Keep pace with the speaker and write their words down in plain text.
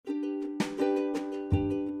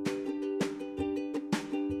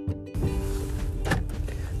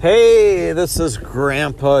Hey, this is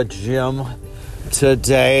Grandpa Jim.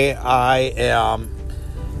 Today I am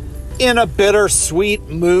in a bittersweet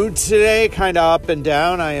mood today, kind of up and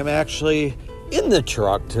down. I am actually in the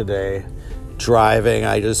truck today, driving.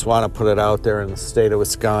 I just want to put it out there in the state of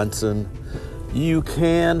Wisconsin. You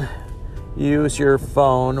can use your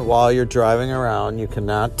phone while you're driving around. You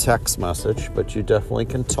cannot text message, but you definitely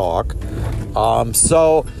can talk. I'm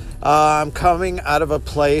coming out of a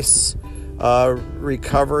place,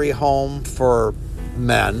 recovery home for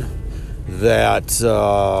men that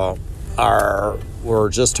were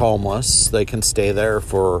just homeless. They can stay there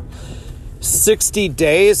for 60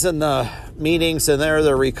 days, and the meetings in there,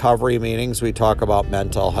 the recovery meetings, we talk about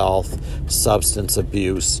mental health, substance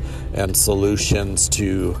abuse, and solutions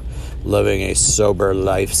to living a sober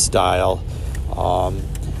lifestyle.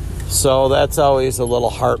 So that's always a little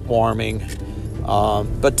heartwarming.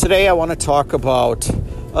 But today I want to talk about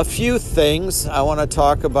a few things. I want to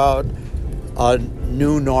talk about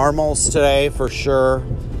new normals today for sure.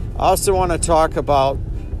 I also want to talk about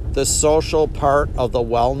the social part of the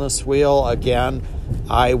wellness wheel. Again,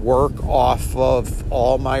 I work off of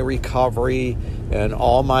all my recovery and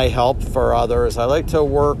all my help for others. I like to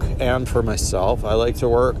work, and for myself, I like to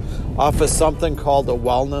work off of something called the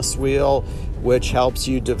wellness wheel, which helps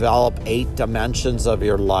you develop 8 dimensions of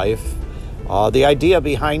your life. The idea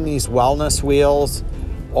behind these wellness wheels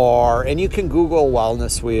and you can Google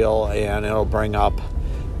wellness wheel and it'll bring up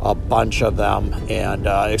a bunch of them. And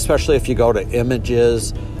especially if you go to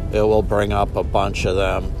images, it will bring up a bunch of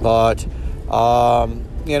them. But,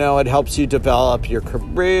 it helps you develop your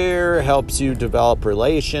career, helps you develop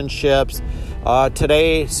relationships.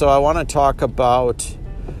 Today, so I want to talk about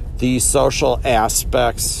the social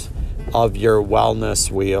aspects of your wellness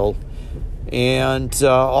wheel. And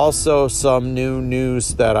also some new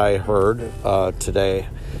news that I heard today.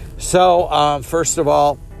 So first of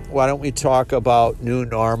all, why don't we talk about new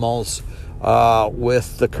normals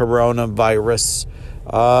with the coronavirus?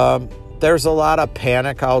 There's a lot of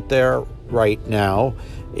panic out there right now,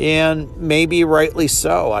 and maybe rightly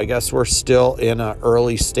so. I guess we're still in the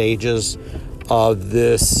early stages of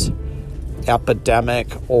this epidemic,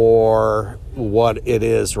 or what it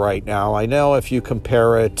is right now. I know if you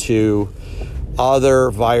compare it to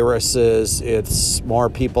other viruses, it's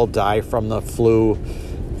more people die from the flu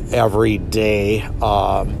every day,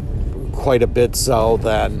 quite a bit so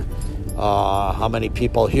than how many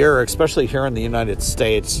people here, especially here in the United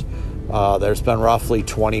States. There's been roughly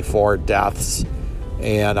 24 deaths,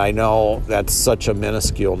 and I know that's such a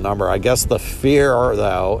minuscule number. I guess the fear,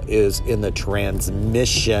 though, is in the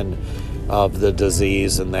transmission of the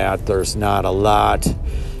disease, and that there's not a lot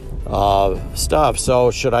of stuff.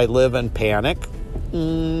 So should I live in panic?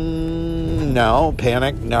 No,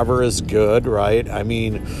 panic never is good, right? I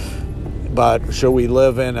mean, but should we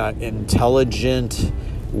live in an intelligent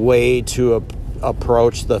way to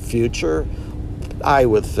approach the future? I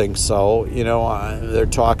would think so. They're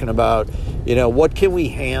talking about, what can we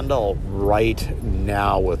handle right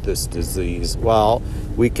now with this disease? Well,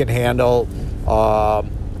 we can handle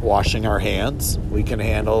washing our hands. We can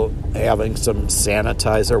handle having some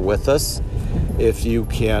sanitizer with us if you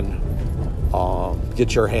can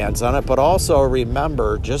get your hands on it. But also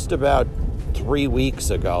remember, just about 3 weeks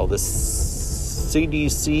ago, the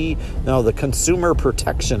Consumer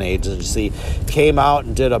Protection Agency came out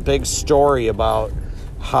and did a big story about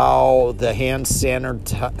how the hand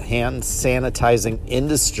sanitizing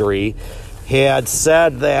industry had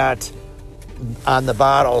said that on the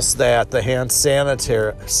bottles that the hand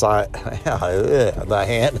sanitizer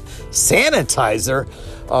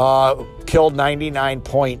killed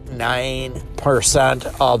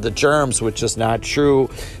 99.9% of the germs, which is not true.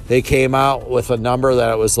 They came out with a number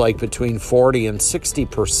that it was like between 40 and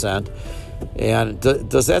 60%. And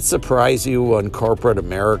does that surprise you when corporate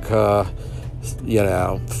America,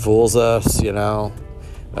 fools us,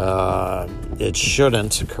 it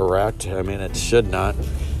shouldn't, correct? I mean, it should not.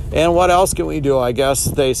 And what else can we do? I guess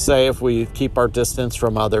they say if we keep our distance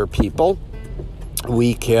from other people,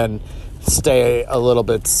 we can stay a little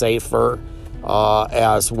bit safer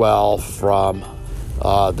as well from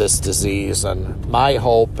this disease. And my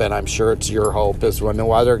hope, and I'm sure it's your hope, is when the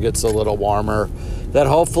weather gets a little warmer, that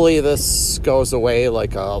hopefully this goes away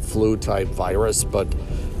like a flu-type virus, but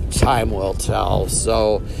time will tell.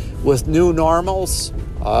 So with new normals,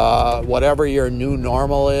 whatever your new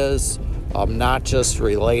normal is, not just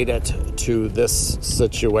related to this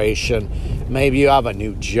situation. Maybe you have a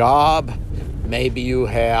new job. Maybe you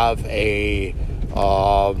have a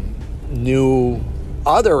new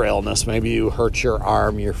other illness. Maybe you hurt your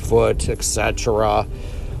arm, your foot, etc.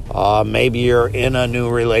 Maybe you're in a new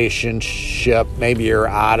relationship. Maybe you're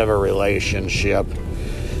out of a relationship.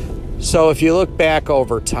 So if you look back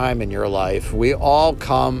over time in your life, we all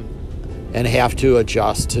come and have to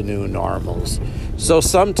adjust to new normals. So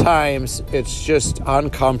sometimes it's just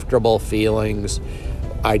uncomfortable feelings.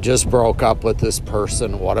 I just broke up with this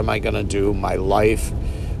person. What am I going to do? My life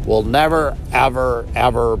will never, ever,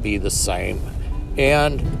 ever be the same.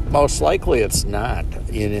 And most likely it's not,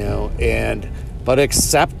 but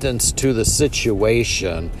acceptance to the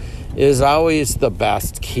situation is always the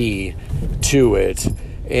best key to it.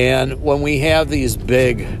 And when we have these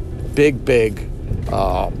big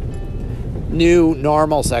new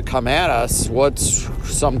normals that come at us, what's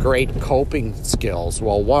some great coping skills?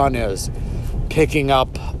 Well, one is picking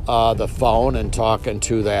up the phone and talking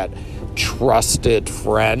to that trusted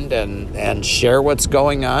friend and share what's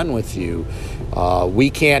going on with you. We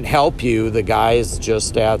can't help you. The guys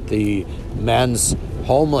just at the men's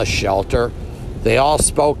homeless shelter, they all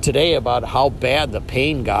spoke today about how bad the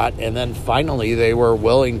pain got, and then finally they were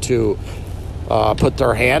willing to put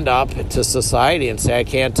their hand up to society and say, I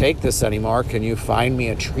can't take this anymore. Can you find me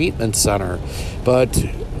a treatment center? But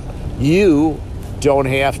you don't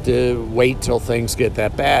have to wait till things get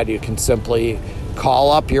that bad. You can simply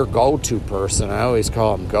call up your go-to person. I always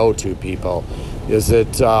call them go-to people. Is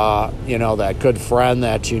it, that good friend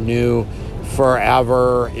that you knew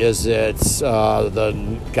forever? Is it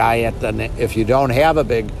the guy if you don't have a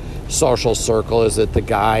big social circle, is it the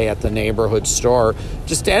guy at the neighborhood store?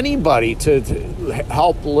 Just anybody to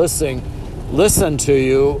help listen to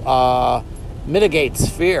you mitigates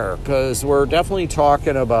fear, because we're definitely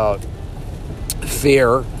talking about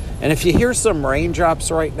fear. And if you hear some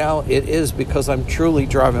raindrops right now, it is because I'm truly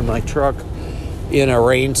driving my truck in a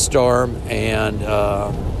rainstorm, and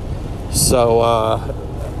so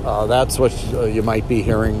that's what you might be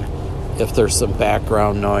hearing if there's some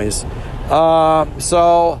background noise.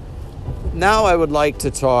 So now I would like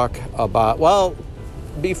to talk about,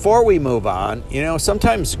 before we move on,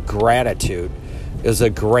 sometimes gratitude is a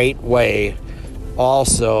great way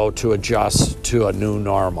also to adjust to a new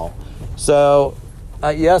normal. So,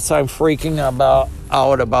 yes, I'm freaking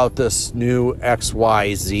out about this new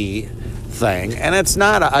XYZ thing, and it's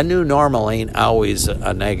not a new normal ain't always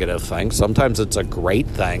a negative thing. Sometimes it's a great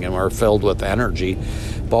thing and we're filled with energy,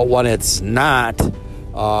 but when it's not,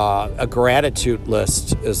 a gratitude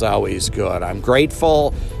list is always good. I'm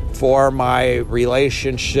grateful for my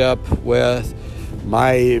relationship with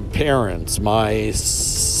my parents, my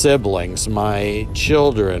siblings, my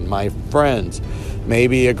children, my friends.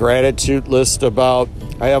 Maybe a gratitude list about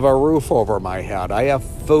I have a roof over my head, I have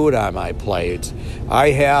food on my plate,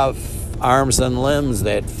 I have arms and limbs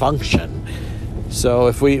that function. So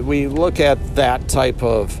if we look at that type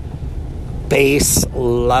of base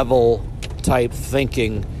level type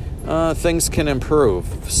thinking, things can improve.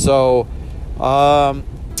 So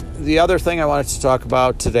the other thing I wanted to talk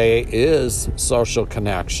about today is social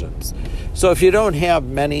connections. So if you don't have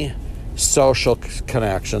many social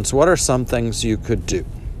connections, what are some things you could do?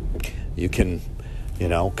 You can,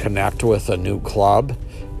 connect with a new club.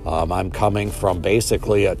 I'm coming from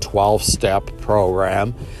basically a 12-step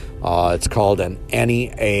program. It's called an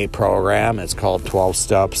NEA program. It's called 12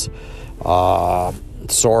 Steps,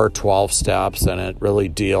 SOAR 12 Steps, and it really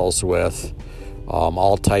deals with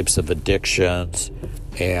all types of addictions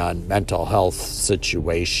and mental health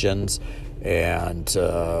situations, and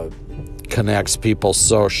connects people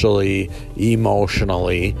socially,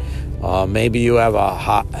 emotionally. Maybe you have a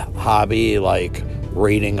hobby like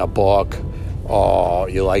reading a book.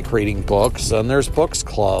 You like reading books, and there's books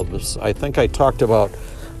clubs. I think I talked about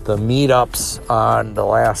the Meetups on the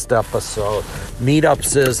last episode.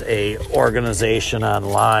 Meetups is a organization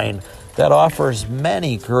online that offers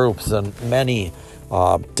many groups in many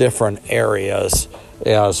different areas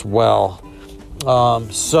as well.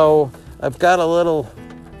 So I've got a little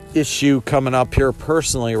issue coming up here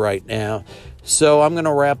personally right now, so I'm going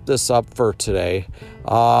to wrap this up for today.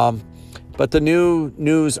 But the new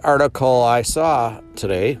news article I saw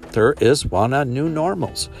today, there is one on new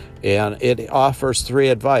normals, and it offers three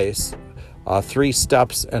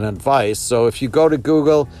steps and advice. So if you go to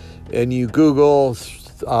Google and you Google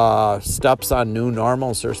steps on new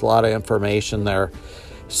normals, there's a lot of information there.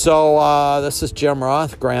 So this is Jim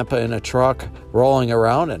Roth, Grandpa in a Truck, rolling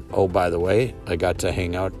around. And oh, by the way, I got to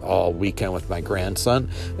hang out all weekend with my grandson,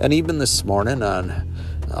 and even this morning on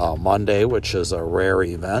Monday, which is a rare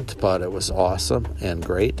event, but it was awesome and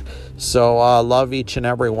great. So love each and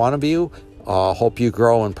every one of you. Hope you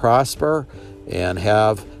grow and prosper and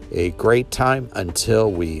have a great time until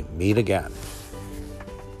we meet again.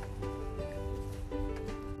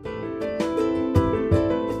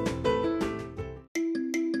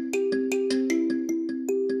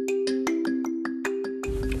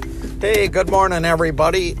 Hey, good morning,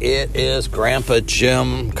 everybody. It is Grandpa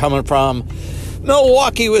Jim coming from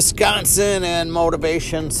Milwaukee, Wisconsin, and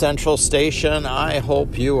Motivation Central Station. I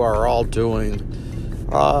hope you are all doing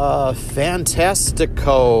fantastico.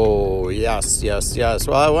 Yes.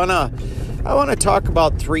 Well, I wanna talk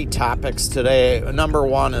about 3 topics today. Number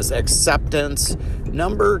 1 is acceptance.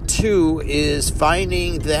 Number 2 is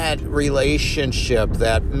finding that relationship,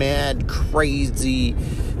 that mad, crazy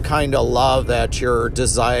kind of love that you're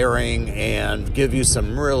desiring, and give you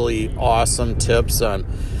some really awesome tips on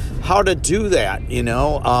how to do that. In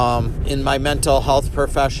my mental health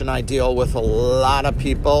profession, I deal with a lot of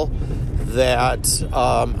people that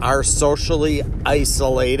are socially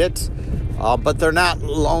isolated, but they're not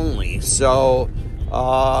lonely. So,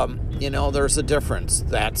 there's a difference,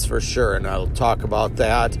 that's for sure, and I'll talk about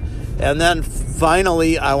that. And then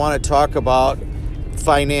finally, I want to talk about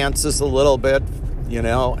finances a little bit,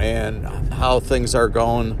 and how things are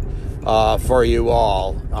going for you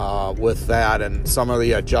all with that, and some of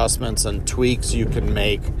the adjustments and tweaks you can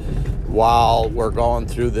make while we're going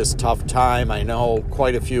through this tough time. I know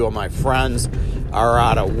quite a few of my friends are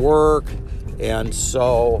out of work, and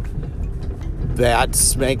so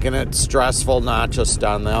that's making it stressful, not just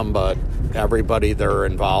on them, but everybody they're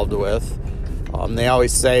involved with. They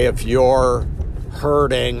always say if you're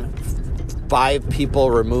hurting, 5 people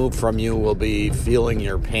removed from you will be feeling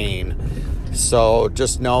your pain. So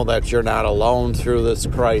just know that you're not alone through this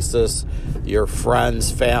crisis. Your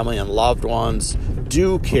friends, family, and loved ones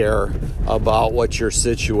do care about what your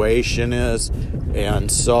situation is.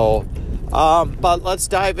 And so, but let's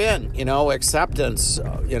dive in. Acceptance.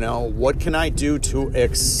 What can I do to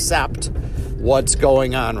accept what's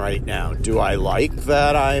going on right now? Do I like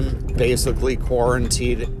that I'm basically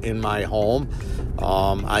quarantined in my home?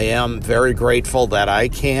 I am very grateful that I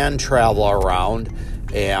can travel around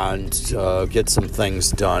and get some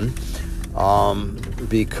things done,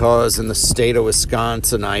 because in the state of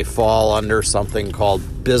Wisconsin, I fall under something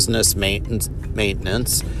called business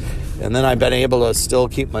maintenance. And then I've been able to still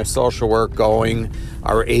keep my social work going.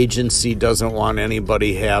 Our agency doesn't want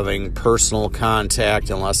anybody having personal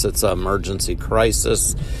contact unless it's an emergency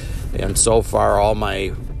crisis. And so far, all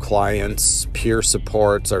my clients' peer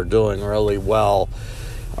supports are doing really well.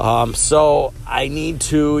 So I need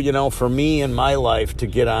to, for me in my life, to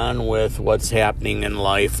get on with what's happening in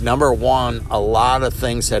life. Number 1, a lot of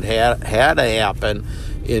things had to happen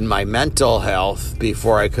in my mental health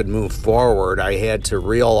before I could move forward. I had to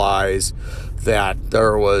realize that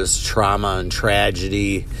there was trauma and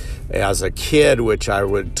tragedy as a kid, which I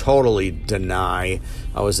would totally deny.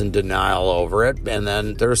 I was in denial over it. And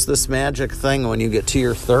then there's this magic thing when you get to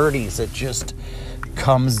your 30s, it just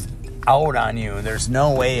comes out on you. There's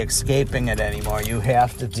no way escaping it anymore. You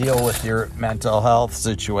have to deal with your mental health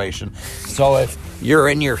situation. So if you're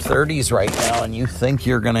in your 30s right now and you think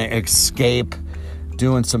you're going to escape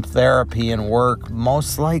doing some therapy and work,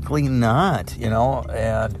 most likely not,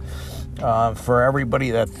 and for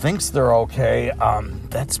everybody that thinks they're okay,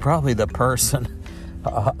 that's probably the person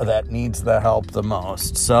that needs the help the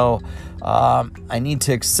most. So I need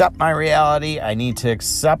to accept my reality. I need to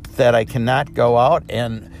accept that I cannot go out,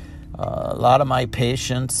 and a lot of my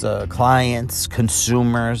patients, clients,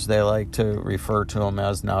 consumers, they like to refer to them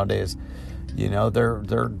as nowadays,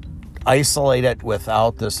 they're isolated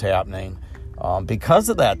without this happening. Because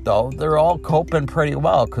of that, though, they're all coping pretty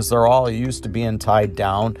well because they're all used to being tied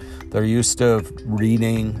down. They're used to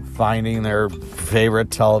reading, finding their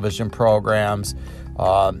favorite television programs,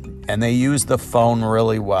 and they use the phone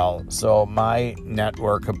really well. So my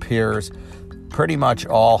network of peers pretty much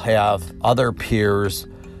all have other peers'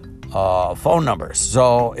 phone numbers.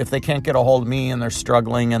 So if they can't get a hold of me and they're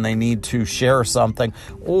struggling and they need to share something,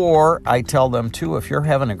 or I tell them too, if you're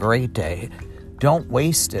having a great day, don't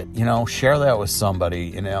waste it. Share that with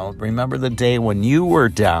somebody. Remember the day when you were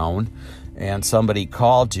down and somebody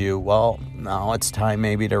called you. Well, now it's time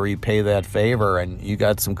maybe to repay that favor, and you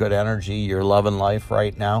got some good energy. You're loving life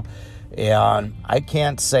right now. And I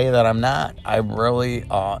can't say that I'm not. I really,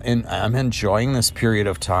 I'm enjoying this period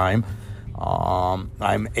of time.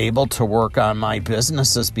 I'm able to work on my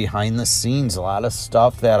businesses behind the scenes, a lot of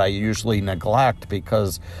stuff that I usually neglect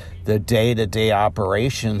because the day-to-day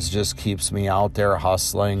operations just keeps me out there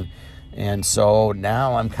hustling. And so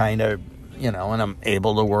now I'm kind of, and I'm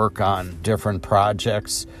able to work on different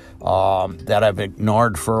projects that I've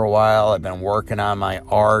ignored for a while. I've been working on my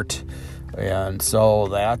art, and so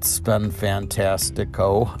that's been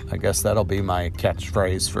fantastico. I guess that'll be my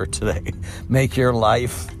catchphrase for today. Make your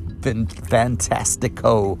life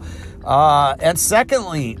fantastico. And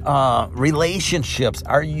secondly, relationships.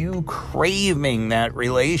 Are you craving that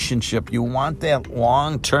relationship? You want that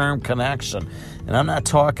long-term connection. And I'm not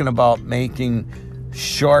talking about making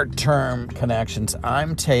short-term connections.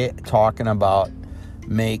 I'm talking about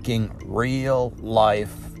making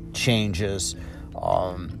real-life changes.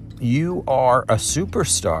 You are a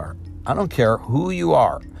superstar. I don't care who you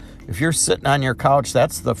are. If you're sitting on your couch,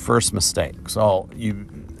 that's the first mistake. So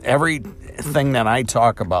everything that I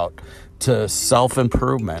talk about to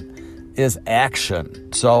self-improvement is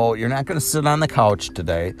action. So you're not going to sit on the couch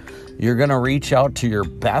today. You're going to reach out to your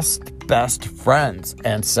best friends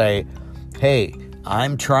and say, hey,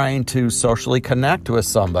 I'm trying to socially connect with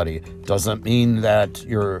somebody. Doesn't mean that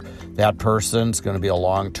that person's going to be a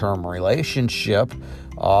long-term relationship,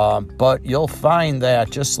 but you'll find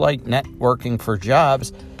that just like networking for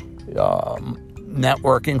jobs,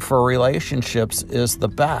 networking for relationships is the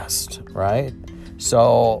best, right?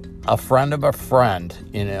 So a friend of a friend,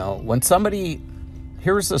 when somebody,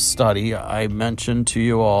 here's a study I mentioned to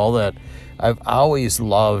you all that I've always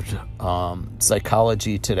loved,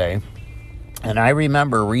 Psychology Today. And I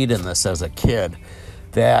remember reading this as a kid,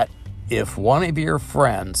 that if one of your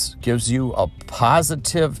friends gives you a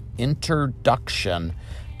positive introduction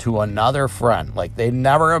to another friend, like they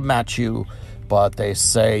never have met you, but they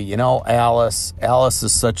say, Alice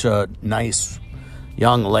is such a nice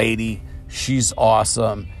young lady. She's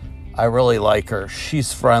awesome. I really like her.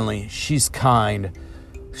 She's friendly. She's kind.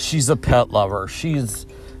 She's a pet lover. She's,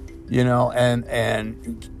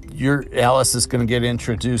 and your Alice is going to get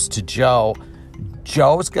introduced to Joe.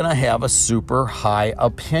 Joe's going to have a super high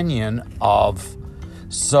opinion of.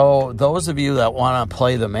 So those of you that want to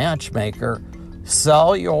play the matchmaker,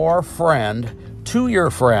 sell your friend to your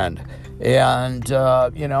friend. And,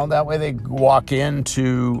 that way they walk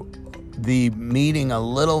into the meeting a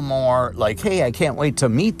little more like, hey, I can't wait to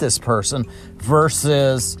meet this person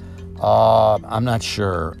versus I'm not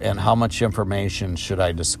sure. And how much information should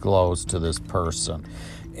I disclose to this person?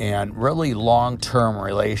 And really long-term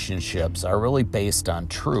relationships are really based on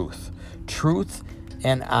truth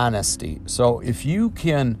and honesty. So if you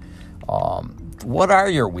can, what are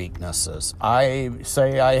your weaknesses? I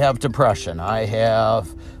say I have depression. I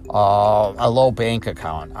have a low bank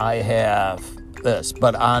account. I have this.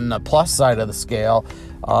 But on the plus side of the scale,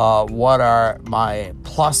 what are my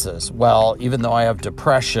pluses? Well, even though I have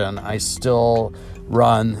depression, I still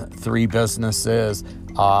run 3 businesses.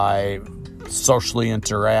 I socially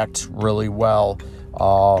interact really well.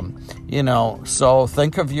 So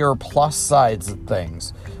think of your plus sides of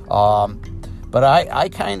things. But I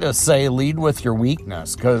kind of say lead with your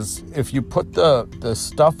weakness, because if you put the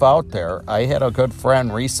stuff out there, I had a good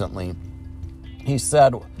friend recently. He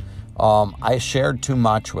said, I shared too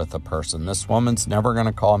much with a person. This woman's never going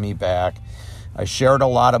to call me back. I shared a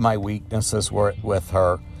lot of my weaknesses with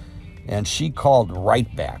her, and she called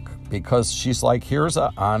right back because she's like, here's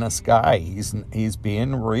an honest guy. He's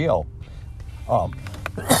being real.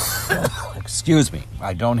 Excuse me.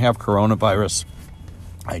 I don't have coronavirus.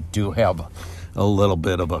 I do have a little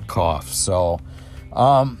bit of a cough. So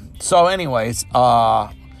anyways,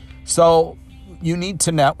 so you need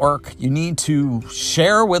to network. You need to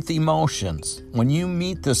share with emotions. When you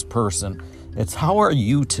meet this person, it's how are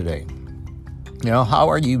you today? How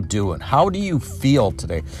are you doing? How do you feel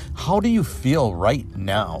today? How do you feel right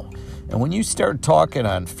now? And when you start talking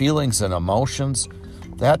on feelings and emotions,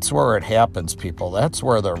 that's where it happens, people. That's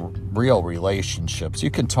where the real relationships.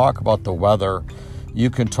 You can talk about the weather. You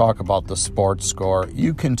can talk about the sports score.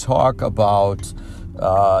 You can talk about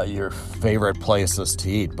your favorite places to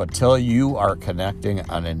eat. But till you are connecting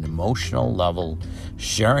on an emotional level,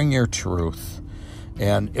 sharing your truth,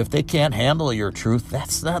 and if they can't handle your truth,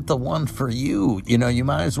 that's not the one for you. You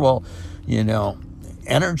might as well,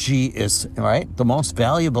 energy is, right? The most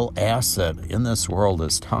valuable asset in this world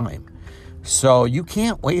is time. So you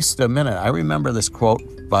can't waste a minute. I remember this quote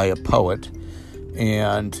by a poet,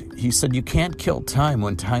 and he said, you can't kill time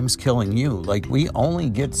when time's killing you. Like, we only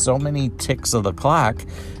get so many ticks of the clock.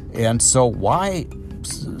 And so why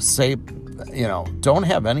say, don't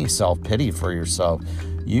have any self-pity for yourself.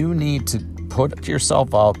 You need to put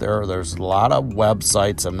yourself out there. There's a lot of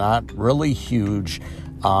websites. I'm not really huge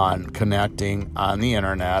on connecting on the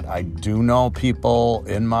internet. I do know people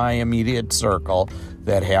in my immediate circle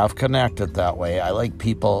that have connected that way. I like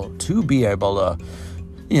people to be able to,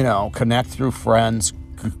 connect through friends,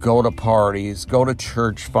 go to parties, go to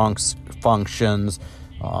church functions,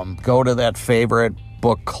 go to that favorite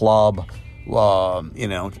book club,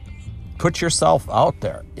 put yourself out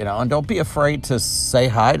there, and don't be afraid to say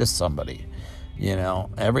hi to somebody.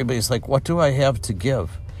 Everybody's like, what do I have to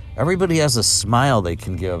give? Everybody has a smile they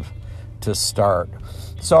can give to start.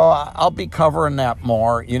 So I'll be covering that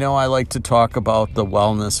more. I like to talk about the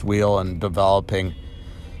wellness wheel and developing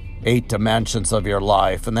 8 dimensions of your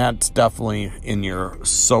life. And that's definitely in your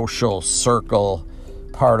social circle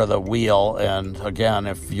part of the wheel. And again,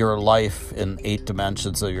 if your life in 8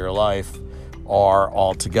 dimensions of your life are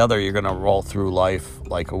all together, you're going to roll through life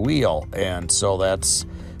like a wheel. And so that's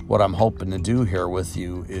what I'm hoping to do here with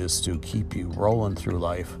you, is to keep you rolling through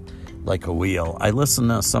life like a wheel. I listen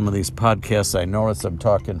to some of these podcasts. I notice I'm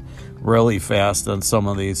talking really fast on some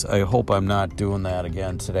of these. I hope I'm not doing that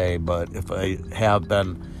again today, but if I have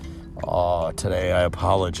been today, I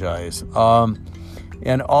apologize.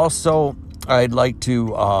 And also, I'd like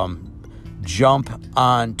to jump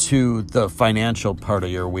onto the financial part of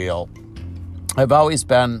your wheel. I've always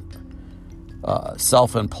been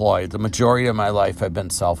self-employed. The majority of my life I've been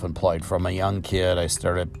self-employed. From a young kid, I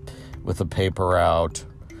started with a paper route,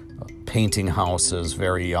 painting houses,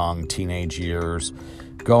 very young, teenage years,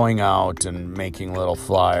 going out and making little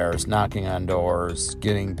flyers, knocking on doors,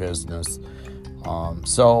 getting business.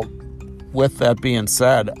 So with that being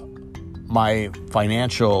said, my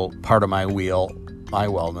financial part of my wheel, my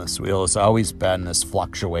wellness wheel, has always been this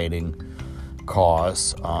fluctuating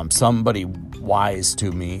cause. Somebody wise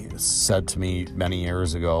to me said to me many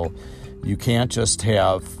years ago, you can't just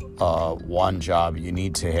have one job, you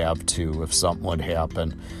need to have 2 if something would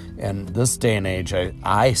happen. And this day and age,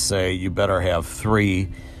 I say you better have 3.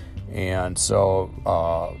 And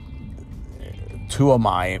so 2 of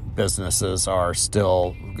my businesses are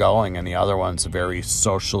still going, and the other one's a very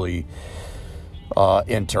socially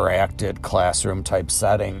interacted classroom type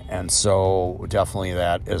setting. And so definitely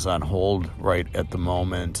that is on hold right at the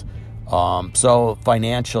moment. So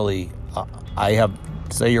financially,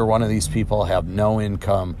 say you're one of these people, have no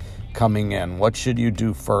income coming in. What should you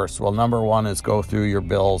do first? Well, number 1 is go through your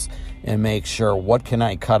bills and make sure, what can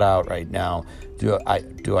I cut out right now? Do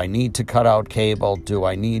I need to cut out cable? Do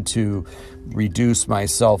I need to reduce my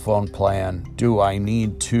cell phone plan? Do I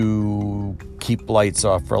need to keep lights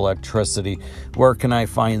off for electricity? Where can I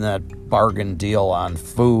find that bargain deal on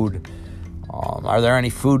food? Are there any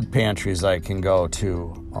food pantries I can go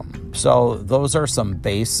to? So those are some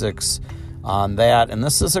basics on that. And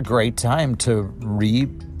this is a great time to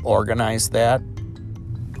reorganize that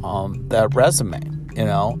resume.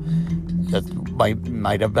 It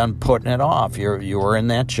might have been putting it off. You were in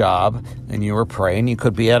that job and you were praying you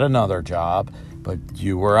could be at another job, but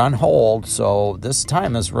you were on hold. So this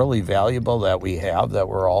time is really valuable that we have, that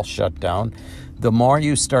we're all shut down. The more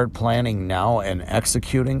you start planning now and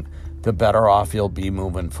executing, the better off you'll be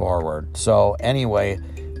moving forward. So anyway,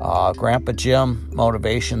 Grandpa Jim,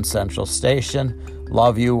 Motivation Central Station.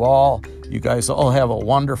 Love you all. You guys all have a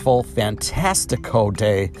wonderful, fantastico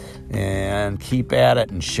day, and keep at it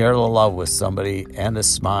and share the love with somebody and a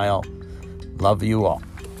smile. Love you all.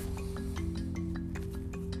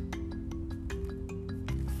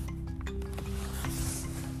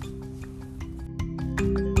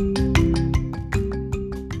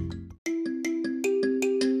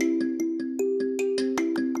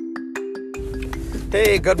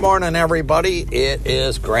 Hey, good morning, everybody. It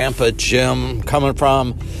is Grandpa Jim coming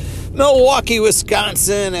from Milwaukee,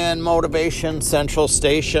 Wisconsin, and Motivation Central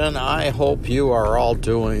Station. I hope you are all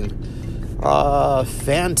doing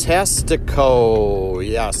fantastico.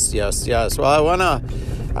 Yes. Well, I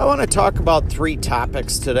want to talk about 3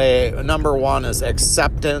 topics today. Number 1 is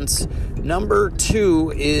acceptance. Number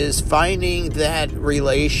 2 is finding that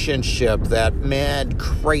relationship, that mad,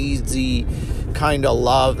 crazy kind of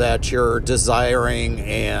love that you're desiring,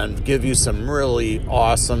 and give you some really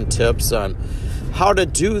awesome tips on how to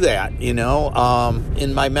do that.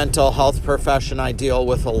 In my mental health profession, I deal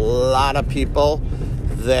with a lot of people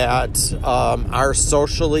that are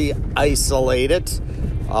socially isolated,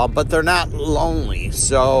 but they're not lonely.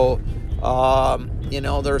 So,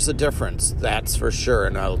 there's a difference, that's for sure,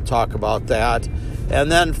 and I'll talk about that. And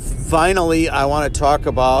then finally, I want to talk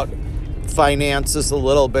about finances a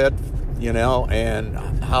little bit,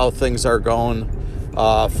 and how things are going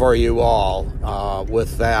for you all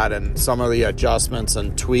with that, and some of the adjustments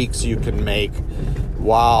and tweaks you can make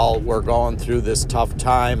while we're going through this tough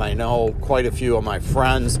time. I know quite a few of my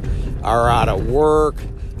friends are out of work,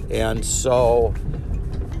 and so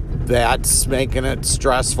that's making it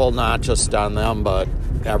stressful, not just on them, but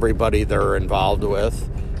everybody they're involved with.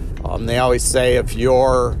 They always say if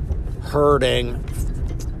you're hurting,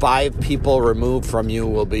 5 people removed from you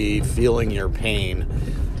will be feeling your pain.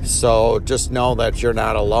 So just know that you're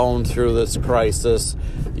not alone through this crisis.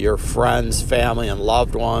 Your friends, family, and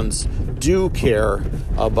loved ones do care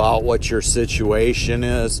about what your situation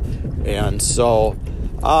is. And so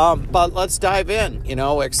But let's dive in.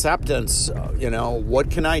 Acceptance.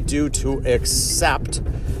 What can I do to accept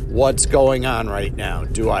what's going on right now?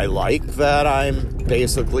 Do I like that I'm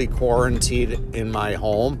basically quarantined in my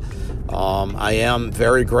home? I am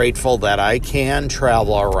very grateful that I can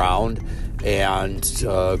travel around and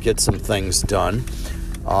get some things done.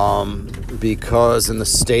 Because in the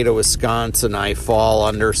state of Wisconsin, I fall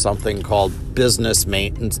under something called business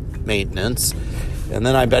maintenance. And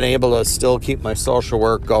then I've been able to still keep my social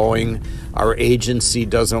work going. Our agency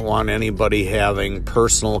doesn't want anybody having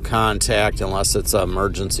personal contact unless it's an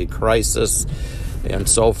emergency crisis. And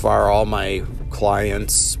so far, all my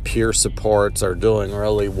clients' peer supports are doing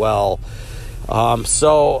really well.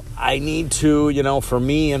 So I need to, for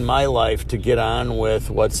me in my life, to get on with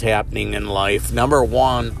what's happening in life. Number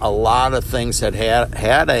one, a lot of things had to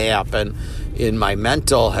happen in my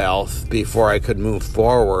mental health before I could move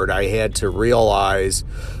forward. I had to realize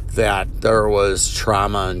that there was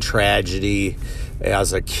trauma and tragedy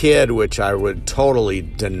as a kid, which I would totally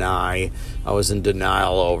deny. I was in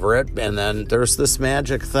denial over it. And then there's this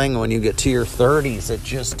magic thing when you get to your 30s, it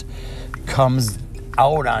just comes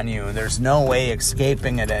out on you. There's no way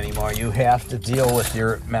escaping it anymore. You have to deal with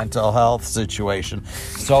your mental health situation.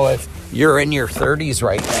 So if you're in your 30s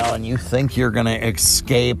right now and you think you're going to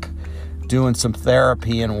escape doing some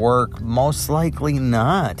therapy and work, most likely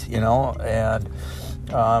not, and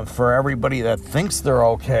for everybody that thinks they're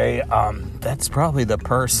okay, that's probably the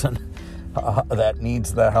person that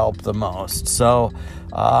needs the help the most. So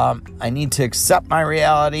I need to accept my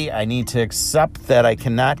reality. I need to accept that I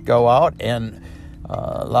cannot go out, and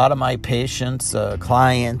a lot of my patients,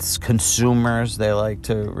 clients, consumers, they like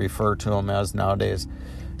to refer to them as nowadays,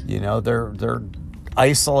 they're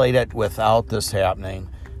isolated without this happening.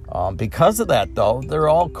 Because of that, though, they're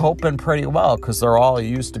all coping pretty well because they're all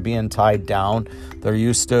used to being tied down. They're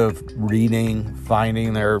used to reading,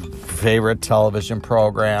 finding their favorite television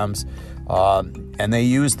programs, and they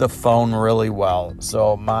use the phone really well.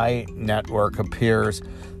 So my network of peers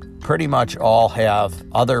pretty much all have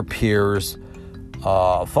other peers'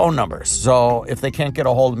 phone numbers. So if they can't get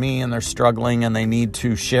a hold of me and they're struggling and they need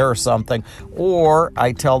to share something, or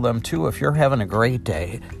I tell them too, if you're having a great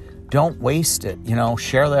day, don't waste it,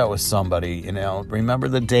 share that with somebody, remember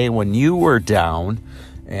the day when you were down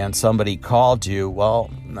and somebody called you. Well,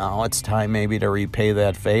 now it's time maybe to repay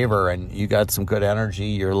that favor, and you got some good energy,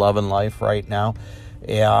 you're loving life right now.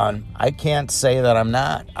 And I can't say that I'm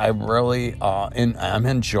not. I'm really, I'm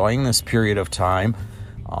enjoying this period of time.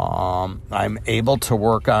 I'm able to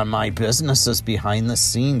work on my businesses behind the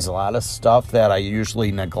scenes, a lot of stuff that I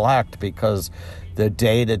usually neglect because the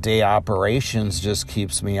day-to-day operations just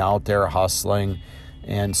keeps me out there hustling.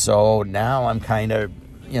 And so now I'm kind of,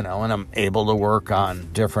 and I'm able to work on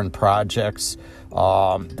different projects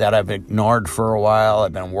that I've ignored for a while.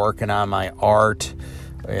 I've been working on my art.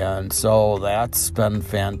 And so that's been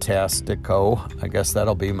fantastico. I guess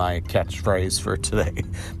that'll be my catchphrase for today.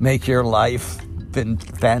 Make your life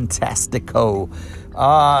fantastico.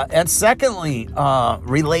 And secondly,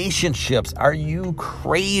 relationships. Are you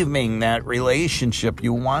craving that relationship?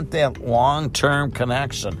 You want that long-term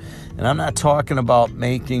connection. And I'm not talking about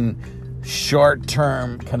making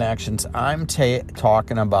short-term connections. I'm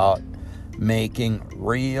talking about making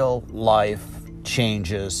real-life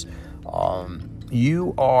changes.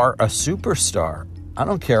 You are a superstar. I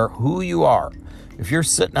don't care who you are. If you're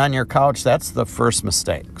sitting on your couch, that's the first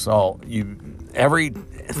mistake. So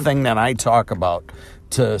everything that I talk about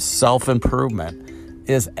to self-improvement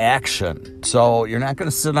is action. So you're not going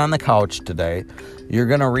to sit on the couch today. You're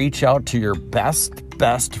going to reach out to your best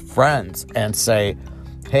friends and say,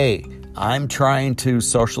 hey, I'm trying to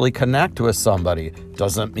socially connect with somebody.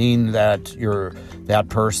 Doesn't mean that that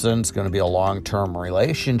person's going to be a long-term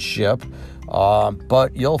relationship,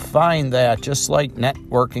 but you'll find that just like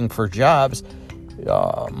networking for jobs,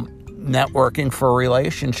 networking for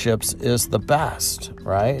relationships is the best,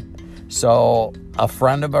 right? So a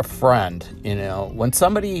friend of a friend, when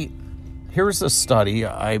somebody, here's a study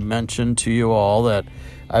I mentioned to you all that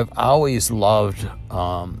I've always loved,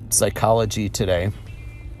 Psychology Today.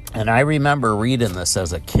 And I remember reading this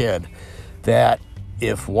as a kid, that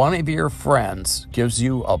if one of your friends gives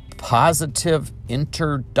you a positive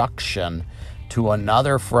introduction to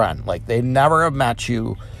another friend, like they never have met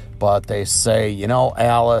you, but they say,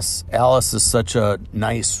 Alice is such a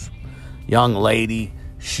nice young lady.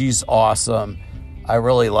 She's awesome. I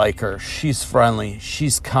really like her. She's friendly.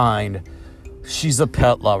 She's kind. She's a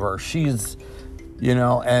pet lover. She's,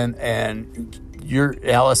 and your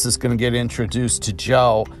Alice is going to get introduced to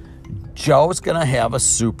Joe. Joe's going to have a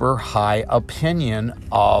super high opinion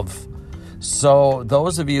of So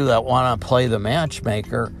those of you that want to play the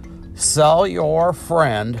matchmaker, sell your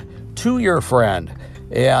friend to your friend.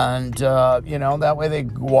 And, that way they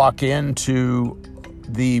walk into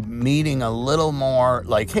the meeting a little more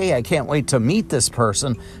like, hey, I can't wait to meet this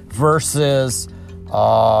person, versus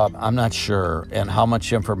I'm not sure, and how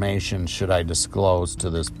much information should I disclose to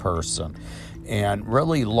this person? And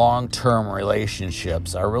really, long-term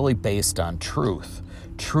relationships are really based on truth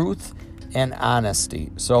and honesty.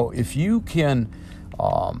 So if you can,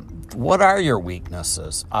 what are your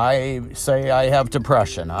weaknesses? I say I have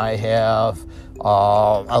depression. I have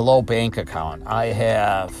a low bank account. I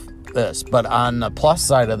have this. But on the plus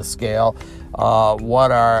side of the scale,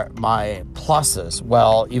 what are my pluses?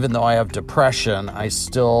 Well, even though I have depression, I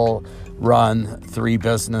still run 3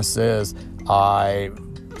 businesses. I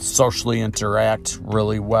socially interact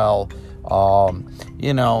really well.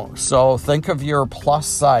 So think of your plus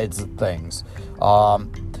sides of things.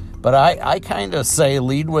 But I kind of say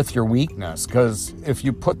lead with your weakness, because if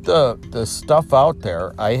you put the stuff out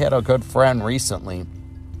there, I had a good friend recently.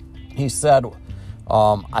 He said,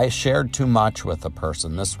 I shared too much with a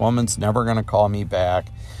person. This woman's never going to call me back.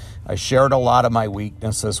 I shared a lot of my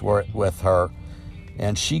weaknesses with her,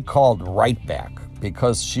 and she called right back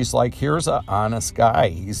because she's like, here's an honest guy.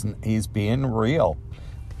 He's being real.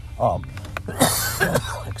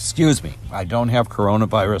 Excuse me. I don't have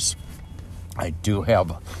coronavirus. I do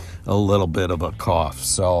have a little bit of a cough.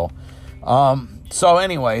 So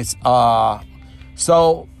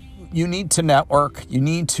you need to network. You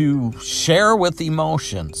need to share with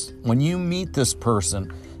emotions. When you meet this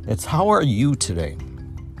person, it's how are you today?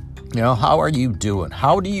 How are you doing?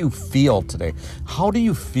 How do you feel today? How do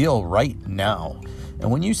you feel right now?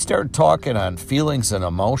 And when you start talking on feelings and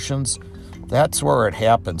emotions, that's where it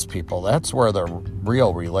happens, people. That's where the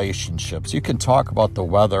real relationships. You can talk about the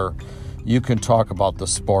weather. You can talk about the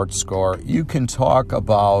sports score. You can talk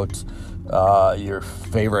about your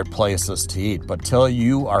favorite places to eat. But till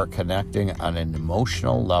you are connecting on an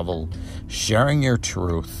emotional level, sharing your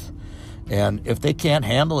truth, and if they can't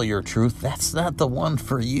handle your truth, that's not the one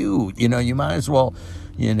for you. You might as well,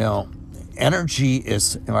 energy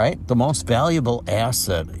is, right? The most valuable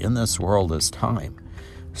asset in this world is time.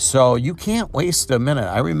 So you can't waste a minute.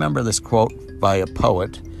 I remember this quote by a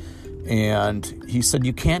poet, and he said,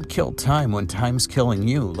 you can't kill time when time's killing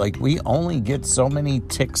you. Like, we only get so many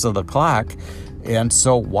ticks of the clock. And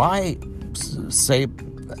so why say,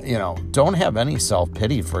 don't have any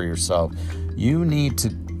self-pity for yourself. You need to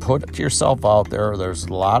put yourself out there. There's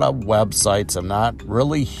a lot of websites. I'm not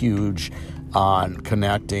really huge on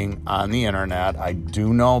connecting on the internet. I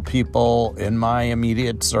do know people in my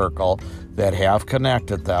immediate circle that have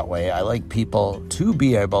connected that way. I like people to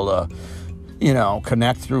be able to,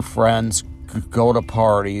 connect through friends, go to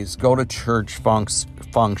parties, go to church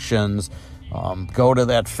functions, go to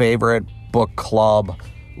that favorite book club,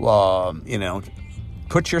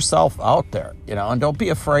 put yourself out there, and don't be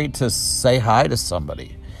afraid to say hi to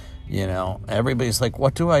somebody. Everybody's like,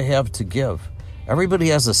 what do I have to give? Everybody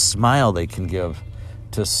has a smile they can give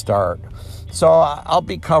to start. So I'll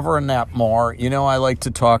be covering that more. I like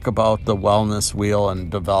to talk about the wellness wheel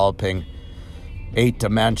and developing 8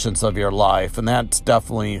 dimensions of your life. And that's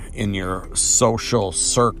definitely in your social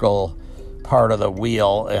circle part of the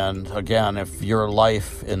wheel. And again, if your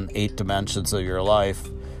life in 8 dimensions of your life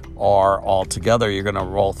are all together, you're going to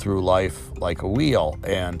roll through life like a wheel.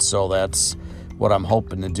 And so that's what I'm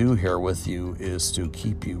hoping to do here with you, is to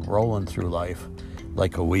keep you rolling through life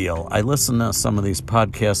like a wheel. I listen to some of these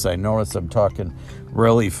podcasts. I notice I'm talking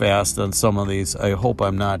really fast on some of these. I hope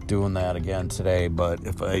I'm not doing that again today, but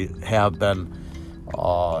if I have been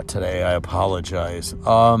today, I apologize.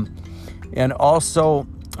 And also,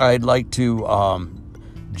 I'd like to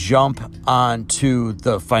jump onto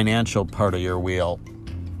the financial part of your wheel.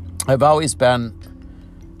 I've always been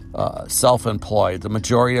self-employed. The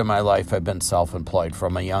majority of my life I've been self-employed.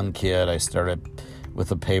 From a young kid, I started with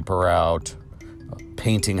a paper route,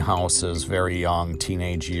 painting houses, very young,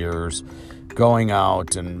 teenage years, going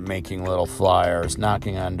out and making little flyers,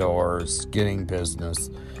 knocking on doors, getting business.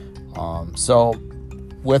 So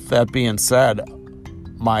with that being said,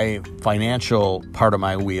 my financial part of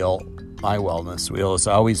my wheel, my wellness wheel, has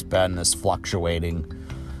always been this fluctuating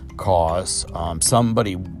cause.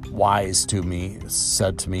 Somebody wise to me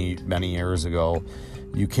said to me many years ago,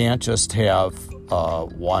 you can't just have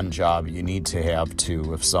one job, you need to have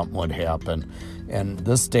 2 if something would happen. And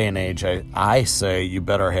this day and age, I say you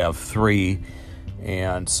better have 3.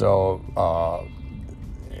 And so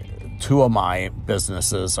 2 of my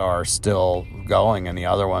businesses are still going, and the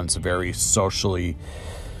other one's very socially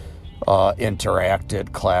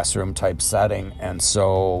interacted classroom type setting. And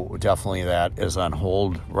so definitely that is on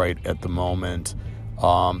hold right at the moment.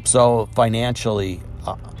 So financially,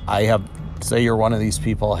 say you're one of these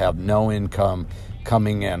people, have no income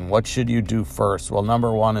coming in. What should you do first? Well,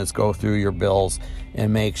 number one is go through your bills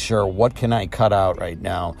and make sure, what can I cut out right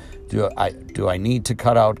now? Do I need to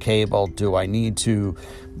cut out cable? Do I need to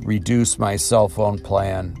reduce my cell phone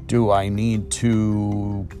plan? Do I need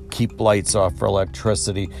to keep lights off for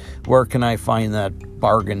electricity? Where can I find that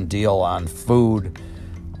bargain deal on food?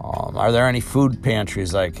 Are there any food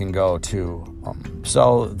pantries I can go to?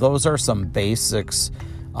 So those are some basics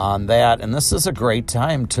on that. And this is a great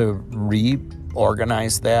time to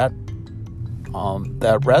reorganize that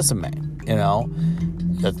resume. You know,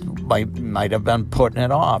 that might have been putting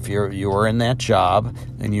it off. You were in that job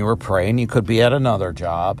and you were praying you could be at another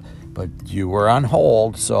job, but you were on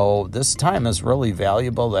hold. So this time is really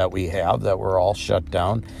valuable that we're all shut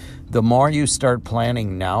down. The more you start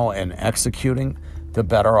planning now and executing, the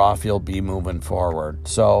better off you'll be moving forward.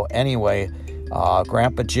 So anyway,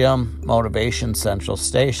 Grandpa Jim, Motivation Central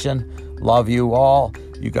Station. Love you all.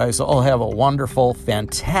 You guys all have a wonderful,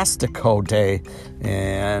 fantastico day,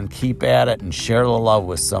 and keep at it and share the love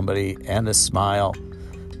with somebody and a smile.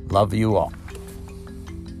 Love you all.